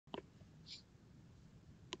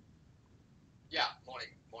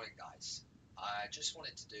morning, guys. I just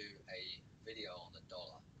wanted to do a video on the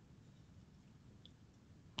dollar.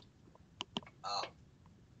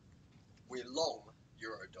 We're long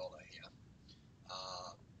euro dollar here.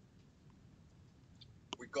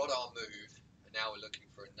 We got our move, and now we're looking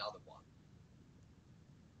for another one.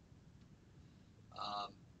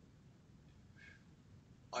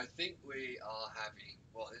 I think we are having,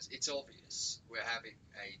 well, it's obvious we're having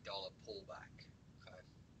a dollar pullback. Okay,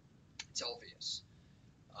 it's obvious.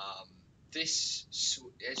 This,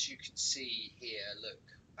 as you can see here, look,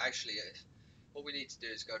 actually, what we need to do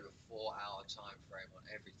is go to a 4-hour time frame on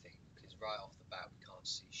everything, because right off the bat we can't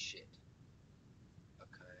see shit.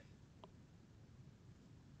 Okay,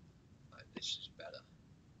 right, this is better.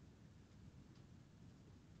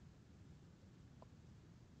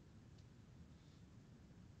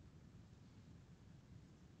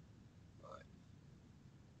 Right.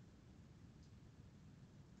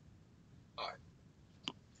 All right.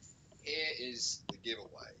 Here is the giveaway.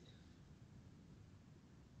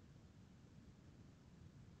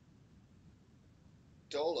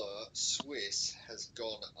 Dollar Swiss has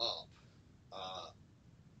gone up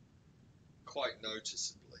quite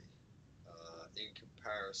noticeably in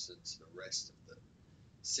comparison to the rest of the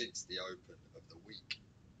since the open of the week.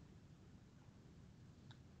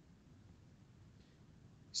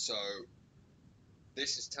 So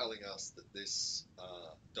this is telling us that this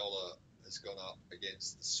dollar has gone up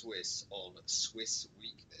against the Swiss on Swiss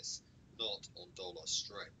weakness, not on dollar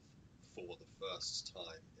strength, for the first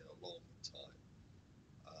time in a long time.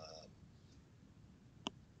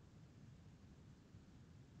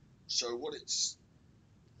 So what it's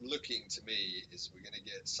looking to me is we're going to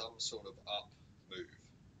get some sort of up move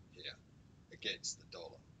here against the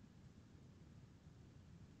dollar.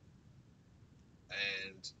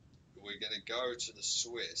 And we're going to go to the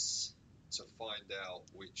Swiss to find out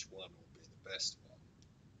which one will be the best one,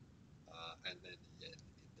 and then the yen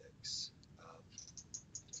index.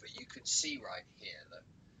 But you can see right here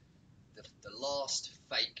that the last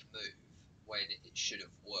fake move, when it should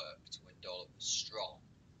have worked, when dollar was strong,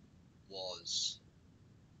 was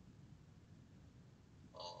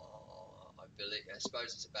I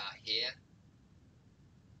suppose it's about here,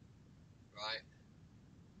 right?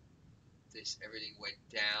 Everything went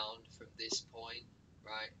down from this point,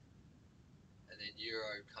 right? And then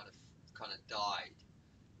euro kind of died.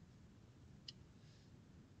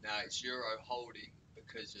 Now it's euro holding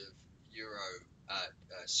because of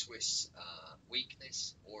Swiss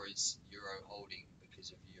weakness, or is euro holding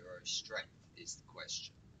because of euro strength, is the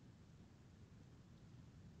question.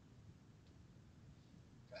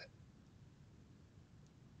 Okay.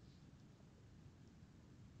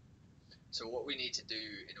 So what we need to do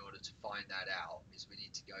in order to find that out is we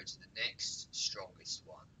need to go to the next strongest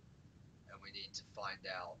one, and we need to find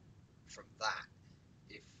out from that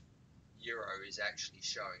if euro is actually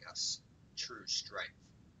showing us true strength,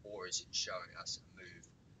 or is it showing us a move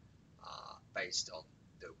based on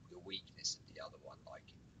the weakness of the other one, like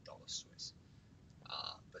in the dollar Swiss.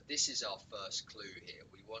 But this is our first clue here.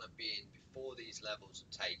 We want to be in before these levels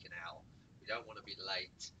are taken out. We don't want to be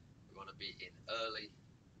late. We want to be in early.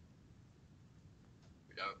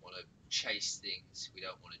 We don't want to chase things. We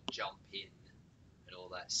don't want to jump in and all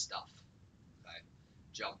that stuff. Okay,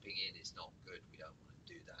 jumping in is not good. We don't want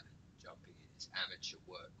to do that. Jumping in is amateur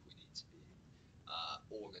work. We need to be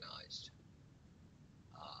organized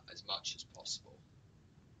as much as possible.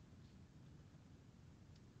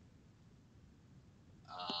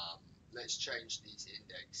 Let's change these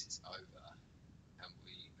indexes over, and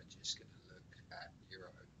we are just going to look at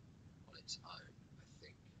euro on its own, I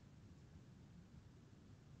think.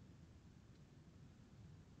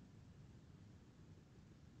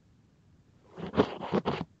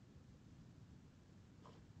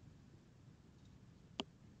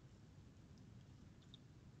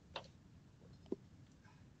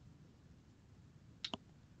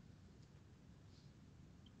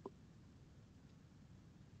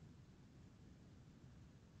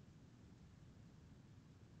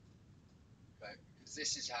 Okay, because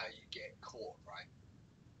this is how you get caught, right?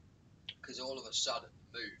 Because all of a sudden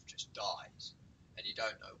the move just dies, and you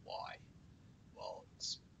don't know why. Well,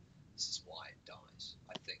 this is why it dies,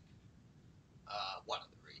 I think. One of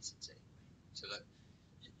the reasons, anyway. So that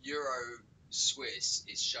euro Swiss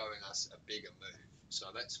is showing us a bigger move.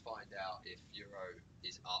 So let's find out if euro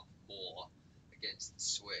is up more against the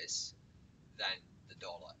Swiss than the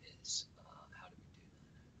dollar is. How do we do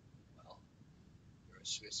that? Well, euro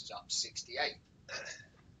Swiss is up 68.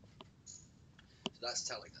 So that's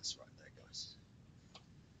telling us right there, guys.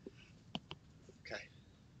 Okay,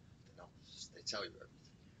 the numbers, they tell you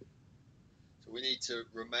everything. So we need to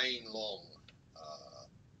remain long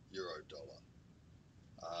euro dollar.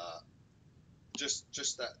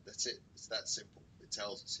 Just that's it. It's that simple. It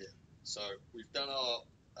tells us here. So we've done our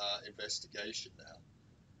investigation now.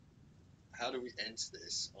 How do we enter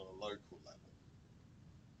this on a local level?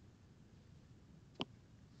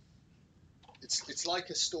 It's like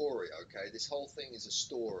a story, okay? This whole thing is a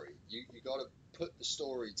story. You got to put the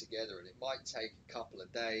story together, and it might take a couple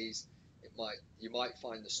of days. You might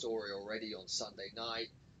find the story already on Sunday night.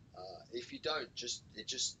 If you don't, it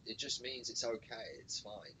just means it's okay. It's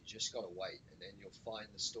fine. You just got to wait, and then you'll find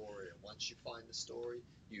the story. And once you find the story,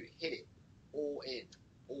 you hit it all in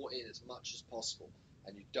as much as possible,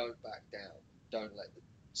 and you don't back down. Don't let the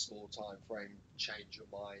small time frame change your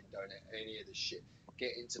mind. Don't let any of this shit.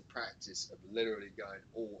 Get into practice of literally going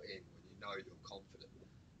all in when you know you're confident,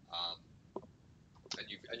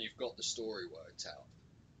 and you've got the story worked out.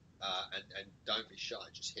 And don't be shy.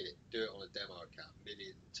 Just hit it. Do it on a demo account a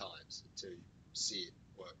million times until you see it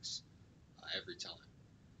works every time.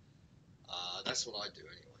 That's what I do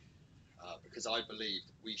anyway, because I believe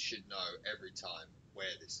that we should know every time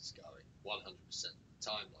where this is going, 100% of the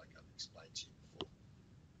time, like I've explained to you before,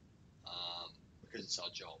 because it's our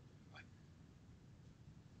job. Right?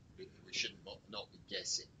 We should not be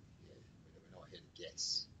guessing. Yeah, we're not here to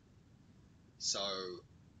guess. So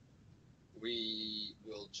we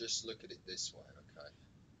will just look at it this way, okay?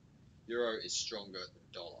 Euro is stronger than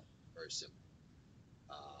dollar. Very simple.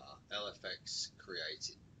 LFX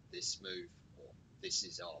created this move, or this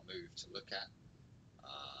is our move to look at.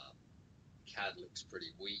 CAD looks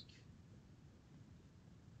pretty weak.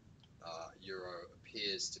 Euro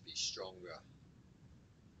appears to be stronger,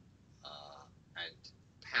 and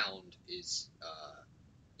pound is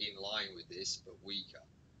in line with this but weaker.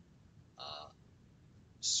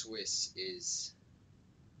 Swiss is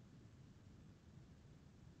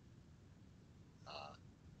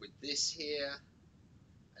with this here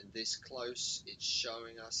and this close, it's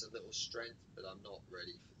showing us a little strength, but I'm not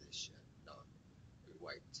ready for this yet. No, we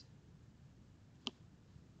wait.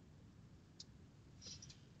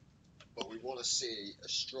 But we want to see a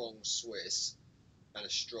strong Swiss and a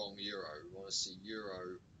strong euro. We want to see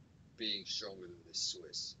euro being stronger than this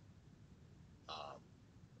Swiss.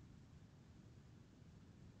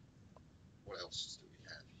 What else do we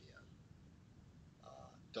have here?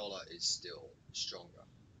 Dollar is still stronger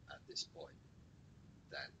at this point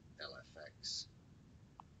than LFX.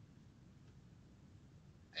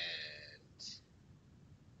 And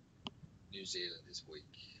New Zealand is weak.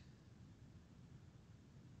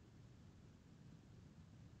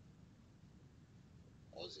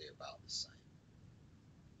 Aussie about the same.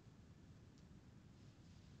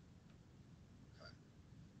 Okay.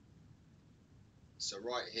 So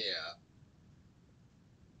right here,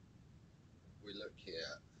 we look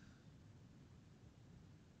here.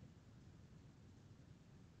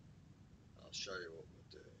 I'll show you what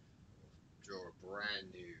we'll do. We'll draw a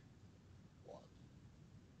brand new one.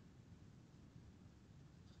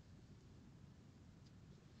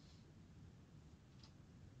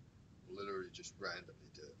 We'll literally just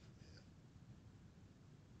randomly do it from here.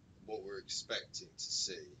 And what we're expecting to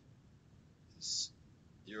see is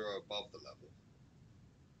euro above the level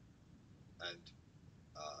and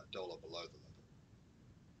dollar below the level.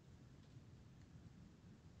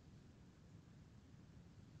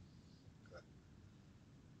 Okay.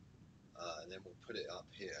 And then we'll put it up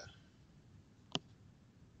here.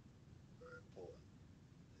 Very important.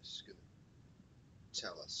 This is going to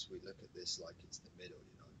tell us. We look at this like it's the middle,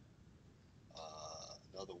 you know.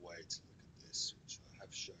 Another way to look at this, which I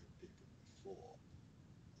have shown people before,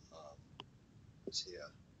 is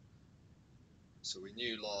here. So we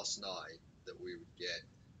knew last night that we would get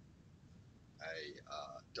a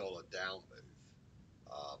dollar down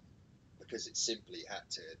move, because it simply had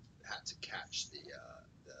to catch the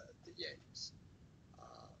yens.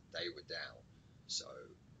 They were down, so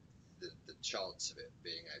the chance of it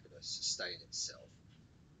being able to sustain itself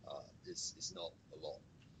is not a lot.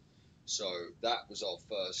 So that was our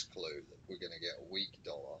first clue that we're going to get a weak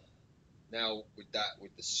dollar. Now with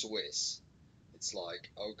the Swiss, it's like,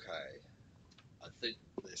 okay, I think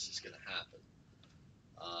this is going to happen.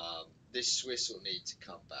 This Swiss will need to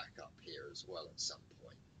come back up here as well at some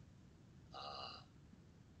point.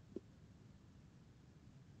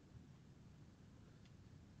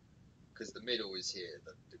 Because the middle is here,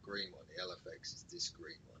 the green one, the LFX is this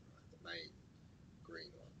green one, right? The main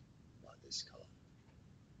green one, like this colour.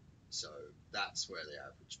 So that's where the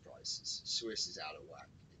average price is. Swiss is out of whack.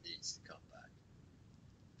 It needs to come back.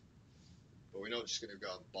 But we're not just going to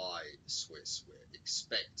go and buy Swiss. We're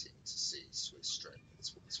expecting to see Swiss strength.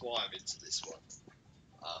 That's why I'm into this one.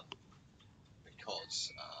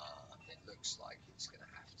 Because looks like it's going to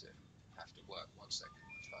have to work. One second,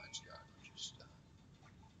 my phone's going. I'll just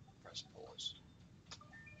press pause.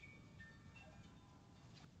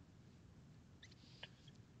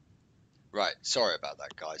 Right, sorry about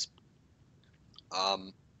that, guys. I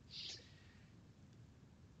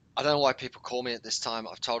don't know why people call me at this time.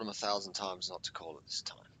 I've told them 1,000 times not to call at this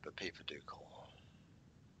time, but people do call.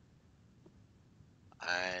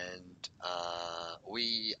 And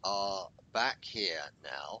we are back here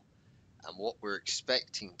now, and what we're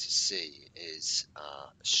expecting to see is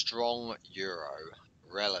strong euro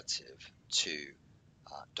relative to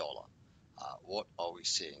dollar. What are we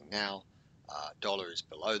seeing now? Dollar is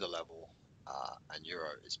below the level, and euro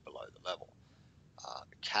is below the level.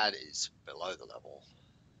 CAD is below the level.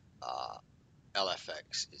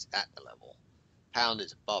 LFX is at the level. Pound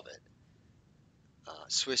is above it.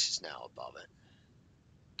 Swiss is now above it.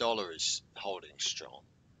 Dollar is holding strong,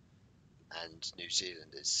 and New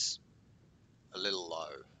Zealand is a little low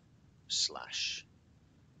slash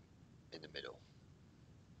in the middle.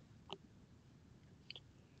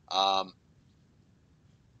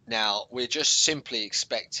 Now we're just simply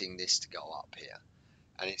expecting this to go up here,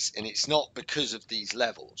 and it's not because of these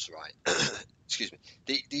levels, right? Excuse me.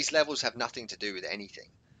 These levels have nothing to do with anything.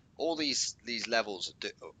 All these levels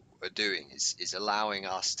are doing is allowing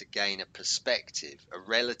us to gain a perspective, a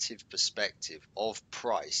relative perspective of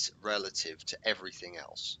price relative to everything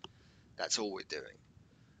else. That's all we're doing.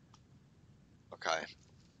 Okay.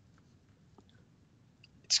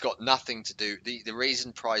 It's got nothing to do. The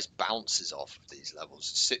reason price bounces off of these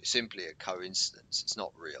levels is simply a coincidence. It's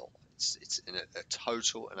not real. It's a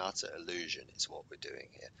total and utter illusion is what we're doing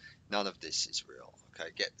here. None of this is real.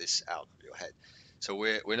 Okay, get this out of your head. So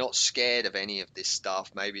we're not scared of any of this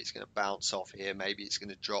stuff. Maybe it's going to bounce off here. Maybe it's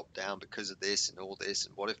going to drop down because of this and all this.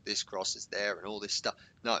 And what if this crosses there and all this stuff?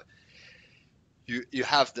 No. You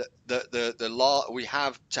have we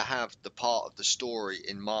have to have the part of the story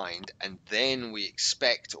in mind, and then we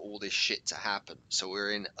expect all this shit to happen. So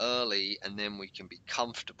we're in early, and then we can be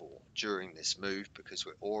comfortable during this move because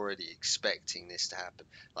we're already expecting this to happen.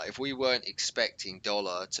 Like if we weren't expecting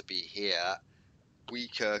dollar to be here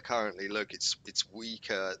weaker currently, look, it's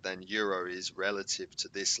weaker than euro is relative to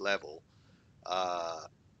this level.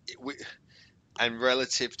 And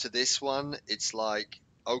relative to this one, it's like,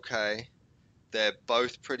 okay, they're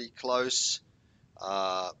both pretty close.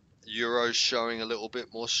 Euro's showing a little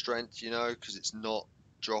bit more strength, you know, because it's not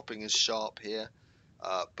dropping as sharp here.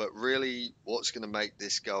 But really, what's going to make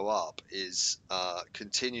this go up is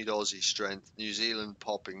continued Aussie strength, New Zealand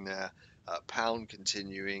popping there, pound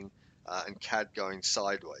continuing, and CAD going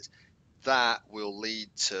sideways. That will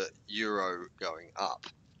lead to euro going up.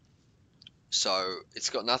 So it's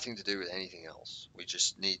got nothing to do with anything else. We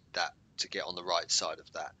just need that to get on the right side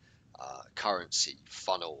of that currency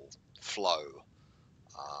funnel flow,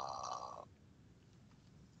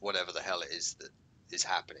 whatever the hell it is that is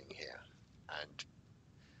happening here, and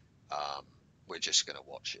we're just going to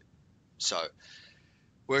watch it. So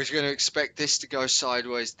we're going to expect this to go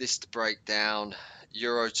sideways, this to break down,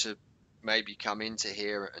 euro to maybe come into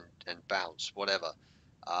here and bounce, whatever.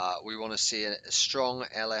 We want to see a strong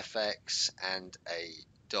LFX and a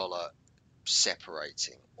dollar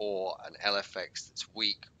separating, or an LFX that's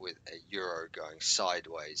weak with a euro going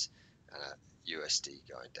sideways and a USD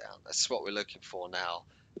going down. That's what we're looking for now,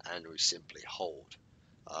 and we simply hold.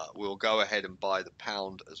 We'll go ahead and buy the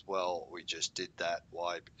pound as well. We just did that.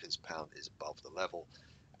 Why? Because pound is above the level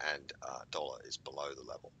and dollar is below the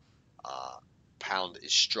level. Pound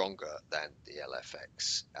is stronger than the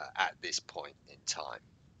LFX at this point in time.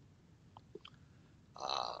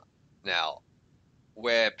 Now,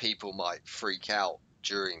 where people might freak out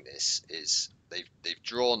during this is they've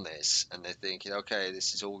drawn this and they're thinking, okay,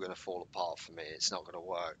 this is all going to fall apart for me. It's not going to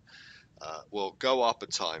work. Well, go up a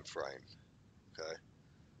time frame, okay,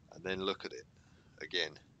 and then look at it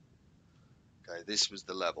again. Okay, this was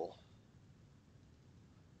the level,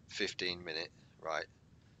 15-minute, right?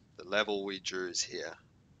 The level we drew is here.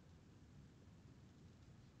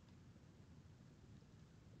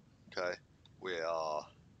 Okay, we are.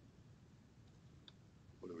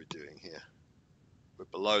 What are we doing here? We're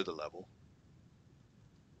below the level.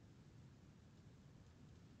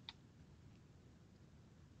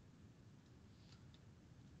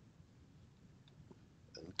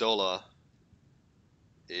 And dollar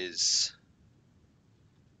is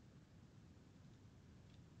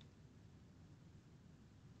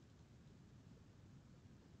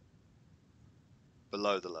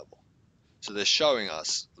below the level. So they're showing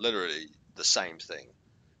us literally the same thing,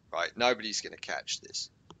 right? Nobody's going to catch this.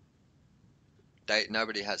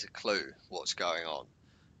 Nobody has a clue what's going on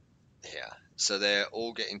here. So they're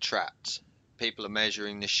all getting trapped. People are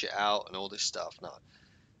measuring this shit out and all this stuff. No,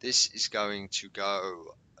 this is going to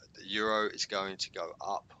go, the euro is going to go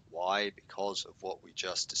up. Why? Because of what we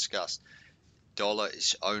just discussed. Dollar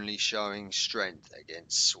is only showing strength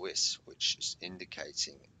against Swiss, which is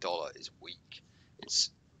indicating dollar is weak.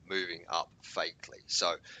 It's moving up fakely.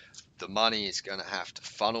 So the money is going to have to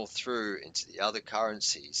funnel through into the other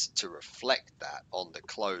currencies to reflect that on the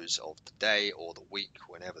close of the day or the week,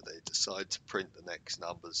 whenever they decide to print the next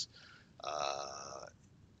numbers.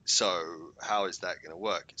 So how is that going to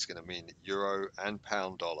work? It's going to mean that euro and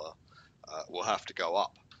pound dollar will have to go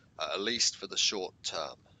up, at least for the short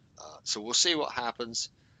term. So we'll see what happens.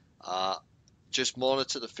 Just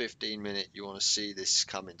monitor the 15-minute. You want to see this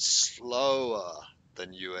coming slower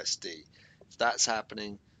than USD. If that's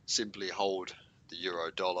happening, simply hold the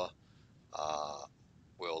euro dollar.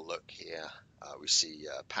 We'll look here. We see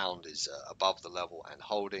pound is above the level and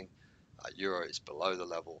holding. Euro is below the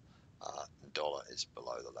level. Dollar is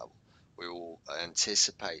below the level. We will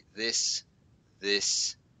anticipate this,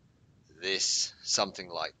 something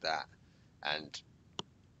like that. And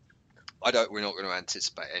we're not going to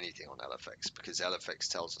anticipate anything on LFX because LFX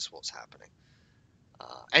tells us what's happening.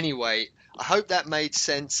 Anyway, I hope that made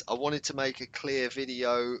sense. I wanted to make a clear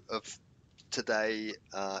video of today.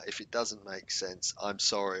 If it doesn't make sense, I'm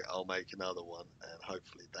sorry. I'll make another one and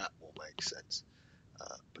hopefully that will make sense.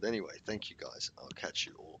 But anyway, thank you guys. I'll catch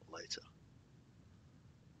you all later.